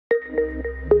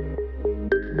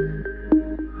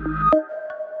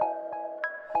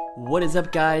What is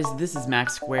up, guys? This is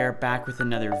Max Square back with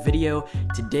another video.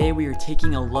 Today we are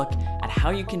taking a look at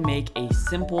how you can make a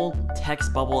simple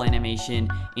text bubble animation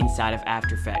inside of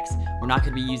After Effects. We're not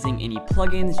going to be using any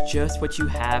plugins, just what you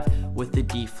have with the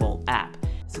default app.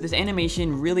 So this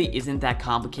animation really isn't that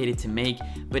complicated to make,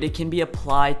 but it can be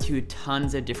applied to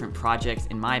tons of different projects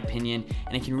in my opinion,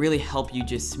 and it can really help you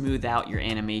just smooth out your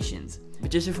animations. But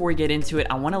just before we get into it,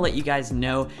 I want to let you guys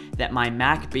know that my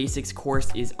Mac Basics course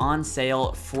is on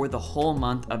sale for the whole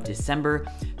month of December.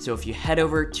 So if you head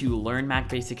over to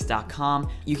learnmacbasics.com,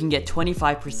 you can get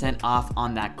 25% off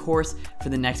on that course for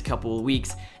the next couple of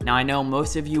weeks. Now I know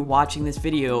most of you watching this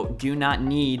video do not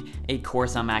need a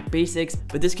course on Mac Basics,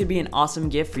 but this could be an awesome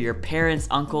gift for your parents,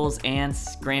 uncles,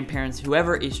 aunts, grandparents,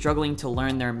 whoever is struggling to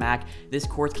learn their Mac. This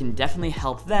course can definitely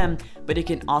help them, but it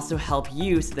can also help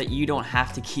you so that you don't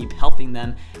have to keep helping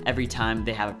them every time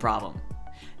they have a problem.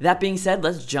 That being said,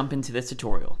 let's jump into this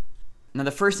tutorial. Now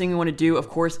the first thing we want to do, of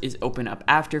course, is open up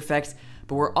After Effects,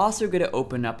 but we're also going to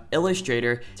open up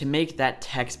Illustrator to make that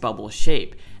text bubble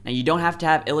shape. Now you don't have to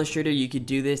have Illustrator, you could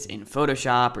do this in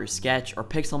Photoshop or Sketch or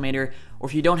Pixelmator, or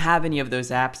if you don't have any of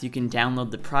those apps, you can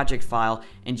download the project file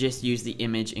and just use the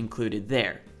image included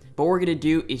there. But what we're going to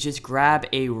do is just grab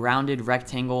a rounded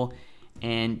rectangle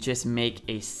and just make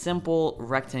a simple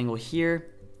rectangle here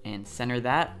and center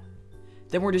that.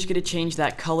 Then we're just going to change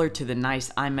that color to the nice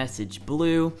iMessage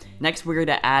blue. Next, we're going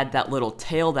to add that little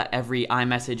tail that every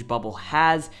iMessage bubble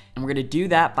has, and we're going to do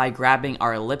that by grabbing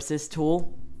our ellipsis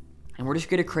tool, and we're just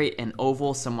going to create an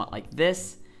oval somewhat like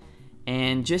this.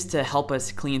 And just to help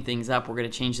us clean things up, we're going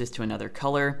to change this to another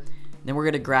color. Then we're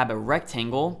going to grab a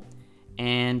rectangle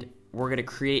and we're going to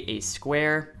create a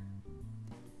square,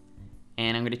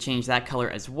 and I'm going to change that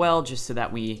color as well just so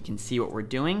that we can see what we're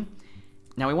doing.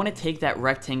 Now we want to take that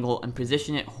rectangle and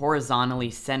position it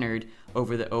horizontally centered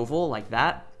over the oval like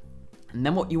that. And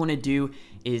then what you want to do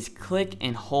is click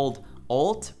and hold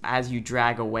Alt as you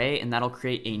drag away, and that'll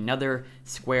create another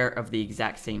square of the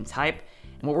exact same type.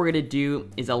 And what we're going to do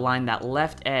is align that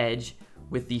left edge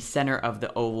with the center of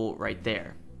the oval right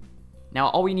there. Now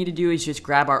all we need to do is just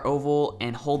grab our oval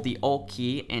and hold the Alt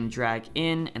key and drag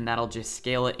in, and that'll just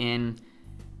scale it in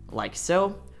like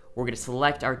so. We're going to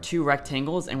select our two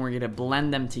rectangles and we're going to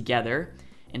blend them together.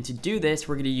 And to do this,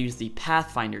 we're going to use the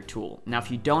Pathfinder tool. Now, if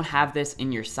you don't have this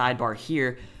in your sidebar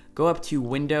here, go up to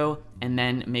Window and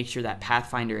then make sure that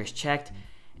Pathfinder is checked.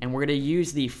 And we're going to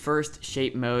use the first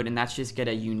shape mode, and that's just going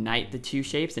to unite the two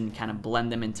shapes and kind of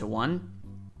blend them into one.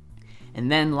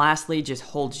 And then lastly, just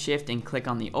hold Shift and click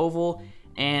on the oval,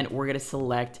 and we're going to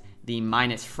select the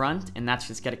minus front, and that's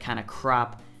just going to kind of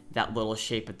crop that little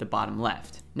shape at the bottom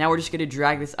left. Now we're just going to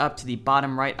drag this up to the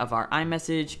bottom right of our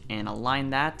iMessage and align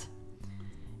that.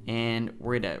 And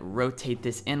we're going to rotate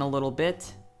this in a little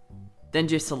bit. Then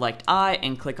just select I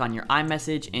and click on your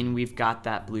iMessage, and we've got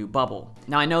that blue bubble.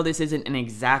 Now I know this isn't an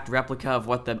exact replica of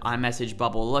what the iMessage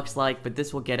bubble looks like, but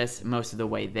this will get us most of the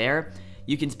way there.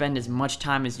 You can spend as much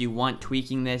time as you want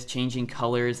tweaking this, changing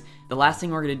colors. The last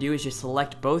thing we're going to do is just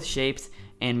select both shapes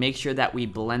and make sure that we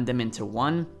blend them into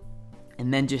one.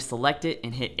 And then just select it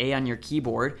and hit A on your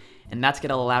keyboard, and that's going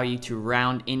to allow you to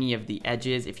round any of the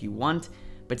edges if you want.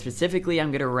 But specifically,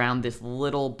 I'm going to round this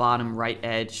little bottom right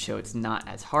edge so it's not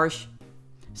as harsh.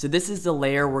 So this is the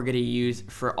layer we're going to use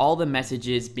for all the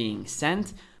messages being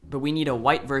sent, but we need a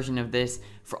white version of this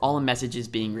for all the messages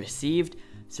being received.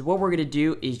 So what we're going to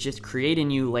do is just create a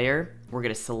new layer. We're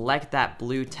going to select that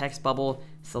blue text bubble,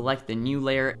 select the new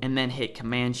layer, and then hit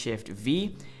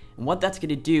Command-Shift-V. And what that's going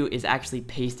to do is actually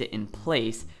paste it in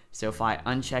place. So if I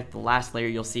uncheck the last layer,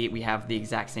 you'll see we have the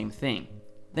exact same thing.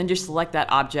 Then just select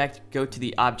that object, go to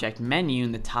the object menu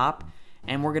in the top,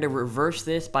 and we're going to reverse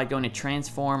this by going to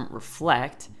Transform,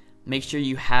 Reflect. Make sure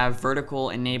you have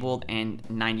vertical enabled and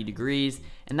 90 degrees,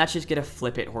 and that's just going to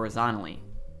flip it horizontally.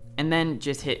 And then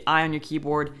just hit I on your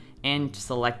keyboard and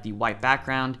select the white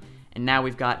background, and now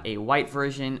we've got a white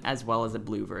version as well as a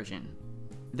blue version.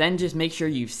 Then just make sure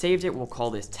you've saved it. We'll call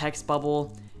this text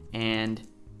bubble, and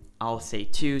I'll say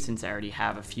 2 since I already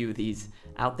have a few of these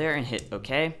out there, and hit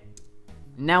OK.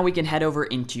 Now we can head over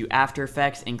into After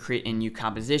Effects and create a new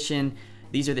composition.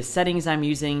 These are the settings I'm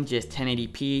using, just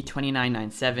 1080p,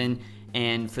 2997,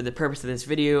 and for the purpose of this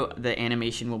video, the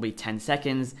animation will be 10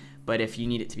 seconds, but if you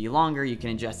need it to be longer, you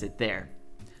can adjust it there.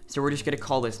 So we're just going to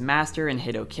call this Master and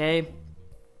hit OK.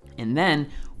 And then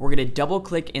we're going to double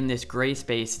click in this gray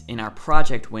space in our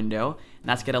project window, and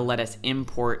that's going to let us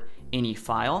import any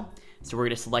file. So we're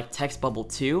going to select Text Bubble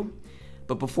 2,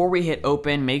 but before we hit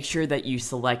open, make sure that you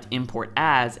select Import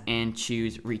As and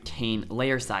choose Retain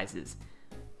Layer Sizes.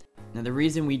 Now the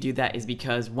reason we do that is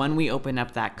because when we open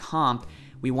up that comp,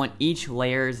 we want each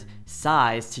layer's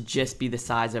size to just be the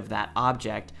size of that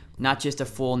object, not just a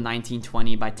full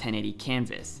 1920 by 1080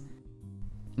 canvas.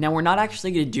 Now we're not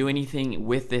actually going to do anything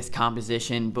with this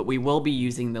composition, but we will be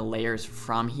using the layers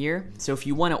from here. So if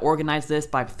you want to organize this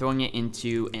by throwing it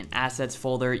into an assets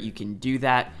folder, you can do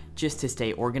that just to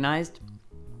stay organized.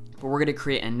 But we're going to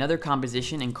create another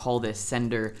composition and call this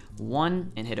sender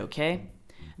 1 and hit OK.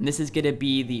 And this is going to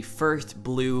be the first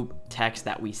blue text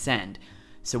that we send.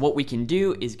 So what we can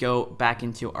do is go back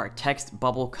into our text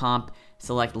bubble comp,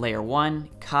 select layer 1,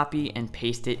 copy and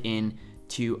paste it in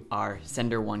to our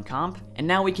sender 1 comp, and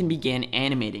now we can begin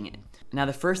animating it. Now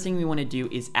the first thing we want to do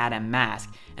is add a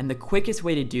mask, and the quickest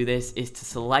way to do this is to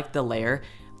select the layer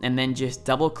and then just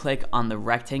double click on the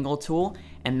rectangle tool,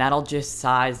 and that'll just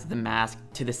size the mask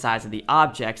to the size of the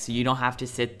object so you don't have to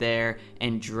sit there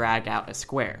and drag out a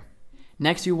square.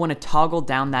 Next we want to toggle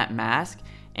down that mask,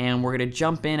 and we're going to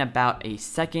jump in about a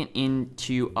second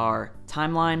into our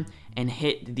timeline and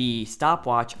hit the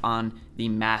stopwatch on the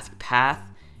mask path,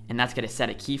 and that's going to set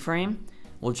a keyframe.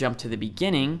 We'll jump to the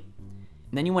beginning,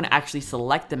 and then you want to actually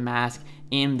select the mask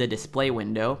in the display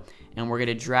window, and we're going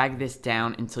to drag this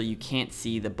down until you can't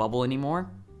see the bubble anymore.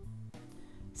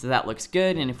 So that looks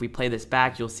good, and if we play this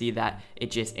back, you'll see that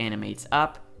it just animates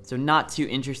up. So not too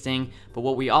interesting, but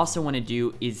what we also want to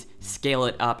do is scale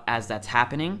it up as that's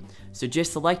happening. So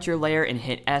just select your layer and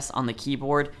hit S on the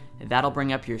keyboard. That'll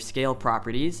bring up your scale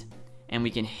properties, and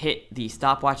we can hit the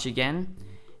stopwatch again,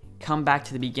 come back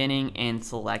to the beginning and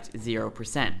select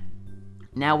 0%.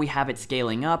 Now we have it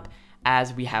scaling up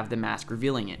as we have the mask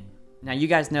revealing it. Now you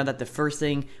guys know that the first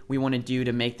thing we want to do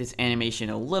to make this animation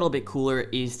a little bit cooler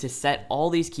is to set all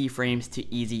these keyframes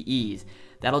to easy ease.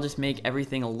 That'll just make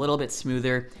everything a little bit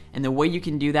smoother, and the way you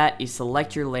can do that is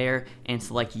select your layer and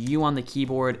select U on the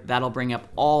keyboard. That'll bring up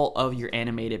all of your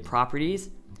animated properties.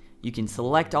 You can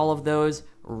select all of those,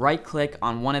 right click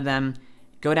on one of them,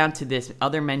 go down to this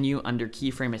other menu under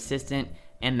Keyframe Assistant,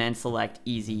 and then select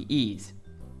Easy Ease.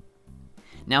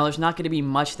 Now there's not going to be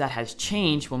much that has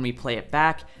changed when we play it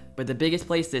back, but the biggest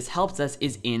place this helps us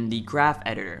is in the graph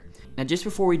editor. Now just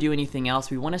before we do anything else,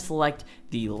 we want to select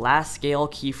the last scale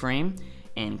keyframe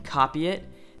and copy it,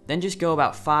 then just go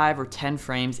about 5 or 10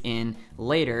 frames in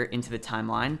later into the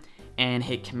timeline and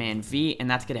hit Command V, and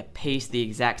that's going to paste the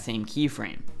exact same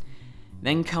keyframe.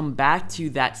 Then come back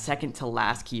to that second to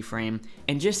last keyframe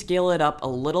and just scale it up a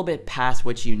little bit past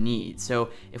what you need. So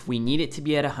if we need it to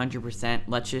be at 100%,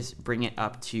 let's just bring it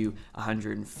up to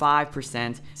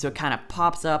 105% so it kind of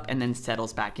pops up and then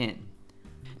settles back in.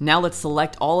 Now let's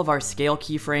select all of our scale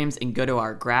keyframes and go to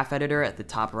our graph editor at the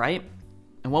top right.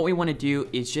 And what we want to do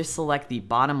is just select the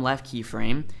bottom left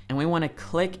keyframe, and we want to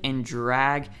click and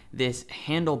drag this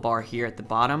handlebar here at the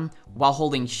bottom while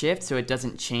holding shift so it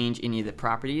doesn't change any of the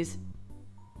properties.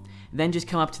 Then just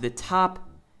come up to the top,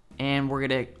 and we're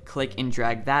going to click and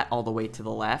drag that all the way to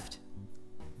the left.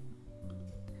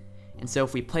 And so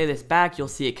if we play this back, you'll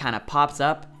see it kind of pops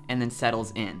up and then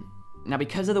settles in. Now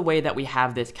because of the way that we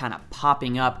have this kind of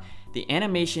popping up, the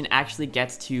animation actually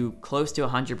gets to close to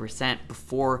 100%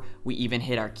 before we even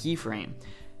hit our keyframe.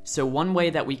 So one way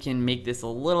that we can make this a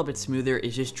little bit smoother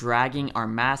is just dragging our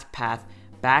mask path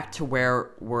back to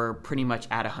where we're pretty much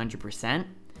at 100%.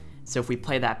 So if we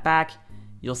play that back,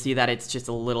 you'll see that it's just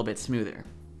a little bit smoother.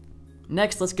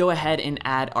 Next, let's go ahead and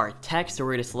add our text. So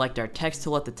we're going to select our text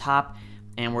tool at the top,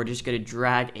 and we're just going to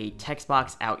drag a text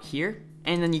box out here.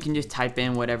 And then you can just type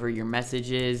in whatever your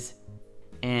message is,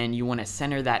 and you want to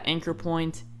center that anchor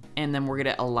point, and then we're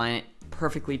going to align it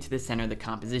perfectly to the center of the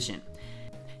composition.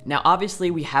 Now obviously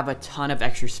we have a ton of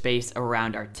extra space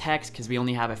around our text because we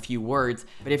only have a few words,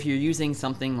 but if you're using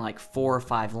something like 4 or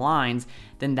 5 lines,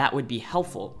 then that would be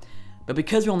helpful. But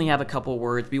because we only have a couple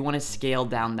words, we want to scale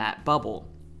down that bubble.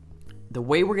 The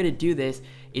way we're going to do this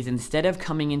is instead of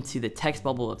coming into the text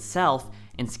bubble itself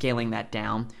and scaling that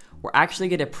down, we're actually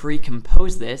going to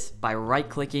pre-compose this by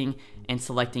right-clicking and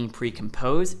selecting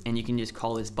pre-compose, and you can just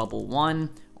call this bubble 1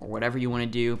 or whatever you want to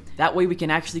do. That way we can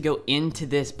actually go into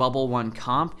this bubble 1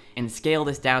 comp and scale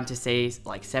this down to say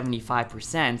like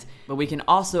 75%, but we can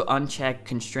also uncheck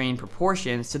constrain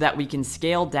proportions so that we can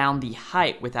scale down the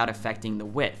height without affecting the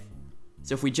width.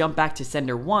 So if we jump back to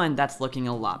sender 1, that's looking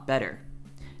a lot better.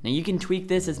 Now you can tweak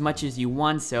this as much as you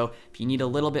want, so if you need a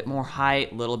little bit more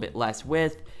height, a little bit less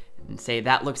width, and say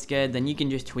that looks good, then you can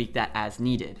just tweak that as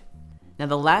needed. Now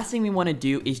the last thing we want to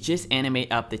do is just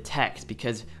animate up the text,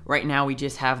 because right now we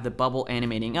just have the bubble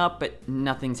animating up, but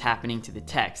nothing's happening to the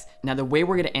text. Now the way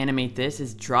we're going to animate this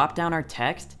is drop down our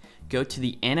text, go to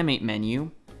the animate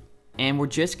menu, and we're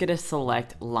just going to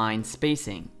select line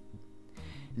spacing.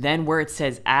 Then where it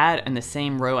says add in the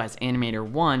same row as animator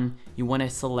 1, you want to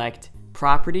select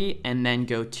property and then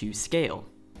go to scale.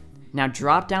 Now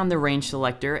drop down the range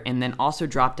selector and then also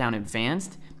drop down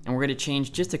advanced, and we're going to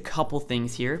change just a couple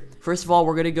things here. First of all,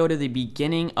 we're going to go to the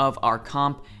beginning of our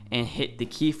comp and hit the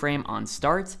keyframe on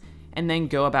start, and then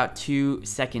go about 2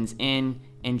 seconds in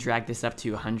and drag this up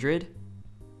to 100.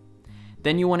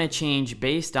 Then you want to change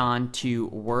based on to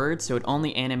word, so it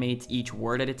only animates each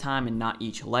word at a time and not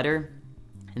each letter.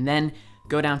 And then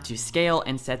go down to scale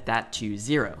and set that to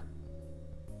 0.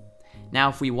 Now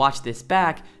if we watch this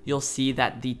back, you'll see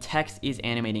that the text is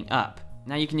animating up.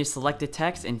 Now you can just select the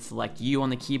text and select U on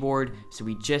the keyboard, so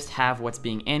we just have what's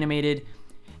being animated.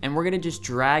 And we're gonna just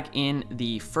drag in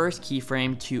the first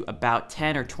keyframe to about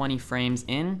 10 or 20 frames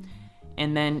in,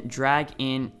 and then drag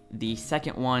in the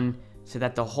second one so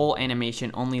that the whole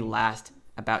animation only lasts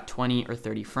about 20 or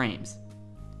 30 frames.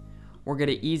 We're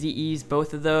gonna easy ease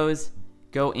both of those,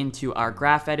 go into our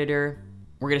graph editor.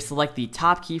 We're gonna select the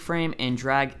top keyframe and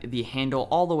drag the handle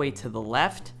all the way to the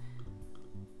left,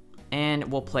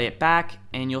 and we'll play it back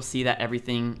and you'll see that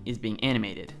everything is being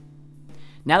animated.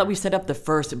 Now that we've set up the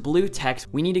first blue text,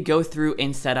 we need to go through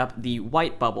and set up the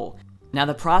white bubble. Now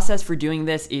the process for doing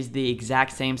this is the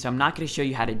exact same, so I'm not gonna show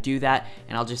you how to do that,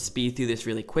 and I'll just speed through this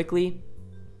really quickly.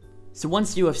 So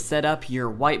once you have set up your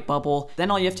white bubble,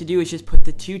 then all you have to do is just put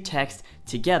the two texts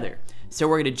together. So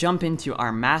we're gonna jump into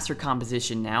our master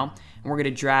composition now, and we're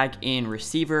gonna drag in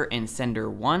receiver and sender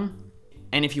 1.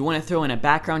 And if you wanna throw in a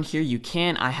background here, you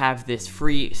can. I have this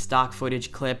free stock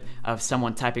footage clip of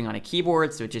someone typing on a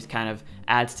keyboard, so it just kind of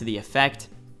adds to the effect.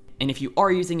 And if you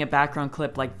are using a background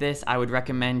clip like this, I would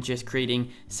recommend just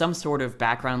creating some sort of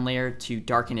background layer to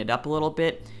darken it up a little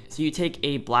bit. So you take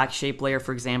a black shape layer,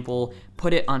 for example,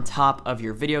 put it on top of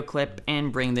your video clip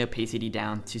and bring the opacity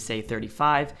down to say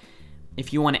 35.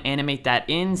 If you want to animate that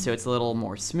in so it's a little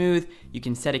more smooth, you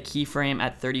can set a keyframe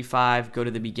at 35, go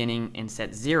to the beginning and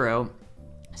set 0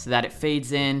 so that it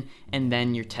fades in and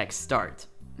then your text starts.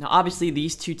 Now obviously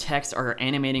these two texts are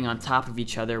animating on top of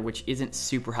each other, which isn't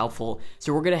super helpful.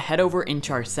 So we're gonna head over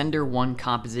into our sender 1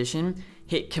 composition,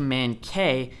 hit Command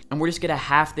K, and we're just gonna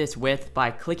half this width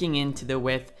by clicking into the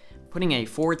width, putting a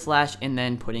 / and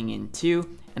then putting in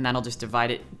 2, and that'll just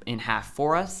divide it in half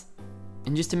for us.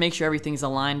 And just to make sure everything's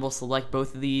aligned, we'll select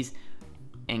both of these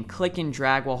and click and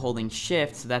drag while holding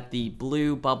shift so that the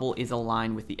blue bubble is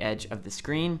aligned with the edge of the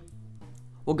screen.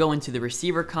 We'll go into the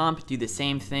receiver comp, do the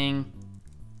same thing,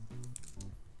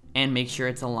 and make sure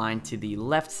it's aligned to the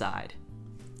left side.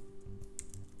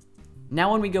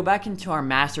 Now when we go back into our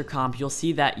master comp, you'll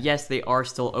see that yes, they are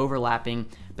still overlapping,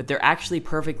 but they're actually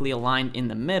perfectly aligned in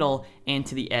the middle and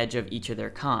to the edge of each of their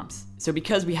comps. So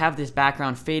because we have this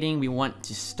background fading, we want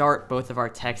to start both of our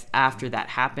texts after that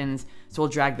happens, so we'll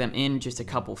drag them in just a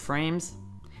couple frames.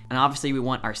 And obviously we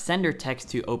want our sender text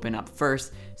to open up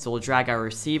first, so we'll drag our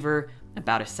receiver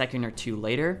about a second or two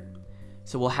later.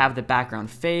 So we'll have the background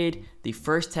fade, the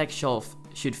first text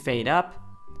should fade up,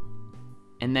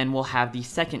 and then we'll have the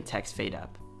second text fade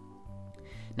up.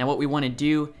 Now what we want to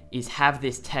do is have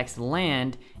this text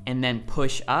land and then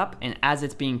push up, and as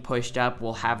it's being pushed up,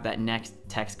 we'll have that next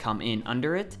text come in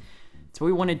under it. So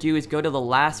what we want to do is go to the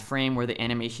last frame where the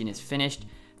animation is finished.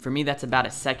 For me, that's about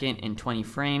a second and 20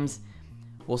 frames.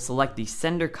 We'll select the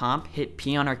sender comp, hit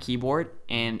P on our keyboard,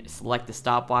 and select the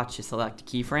stopwatch to select a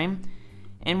keyframe.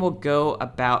 And we'll go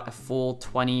about a full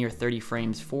 20 or 30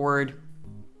 frames forward.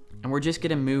 And we're just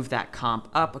gonna move that comp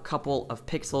up a couple of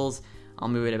pixels. I'll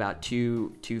move it about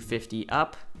 250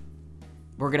 up.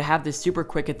 We're gonna have this super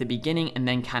quick at the beginning and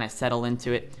then kind of settle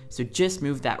into it. So just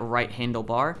move that right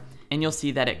handlebar and you'll see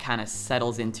that it kind of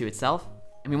settles into itself.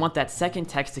 And we want that second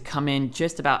text to come in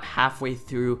just about halfway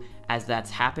through as that's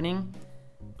happening.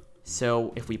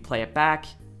 So if we play it back,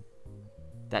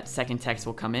 that second text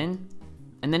will come in.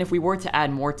 And then if we were to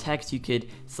add more text, you could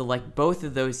select both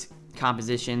of those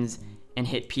compositions and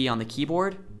hit P on the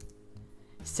keyboard,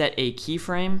 set a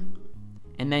keyframe,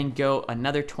 and then go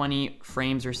another 20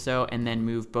 frames or so and then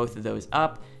move both of those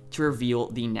up to reveal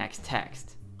the next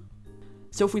text.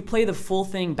 So if we play the full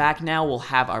thing back now, we'll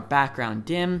have our background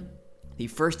dim, the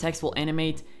first text will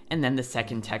animate, and then the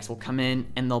second text will come in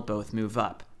and they'll both move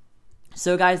up.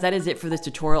 So guys, that is it for this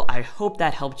tutorial. I hope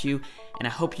that helped you, and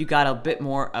I hope you got a bit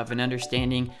more of an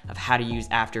understanding of how to use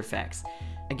After Effects.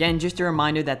 Again, just a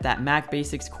reminder that that Mac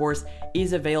Basics course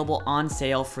is available on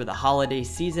sale for the holiday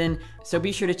season, so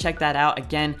be sure to check that out.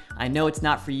 Again, I know it's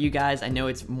not for you guys, I know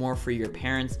it's more for your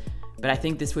parents, but I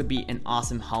think this would be an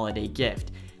awesome holiday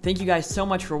gift. Thank you guys so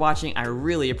much for watching, I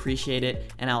really appreciate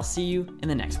it, and I'll see you in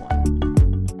the next one.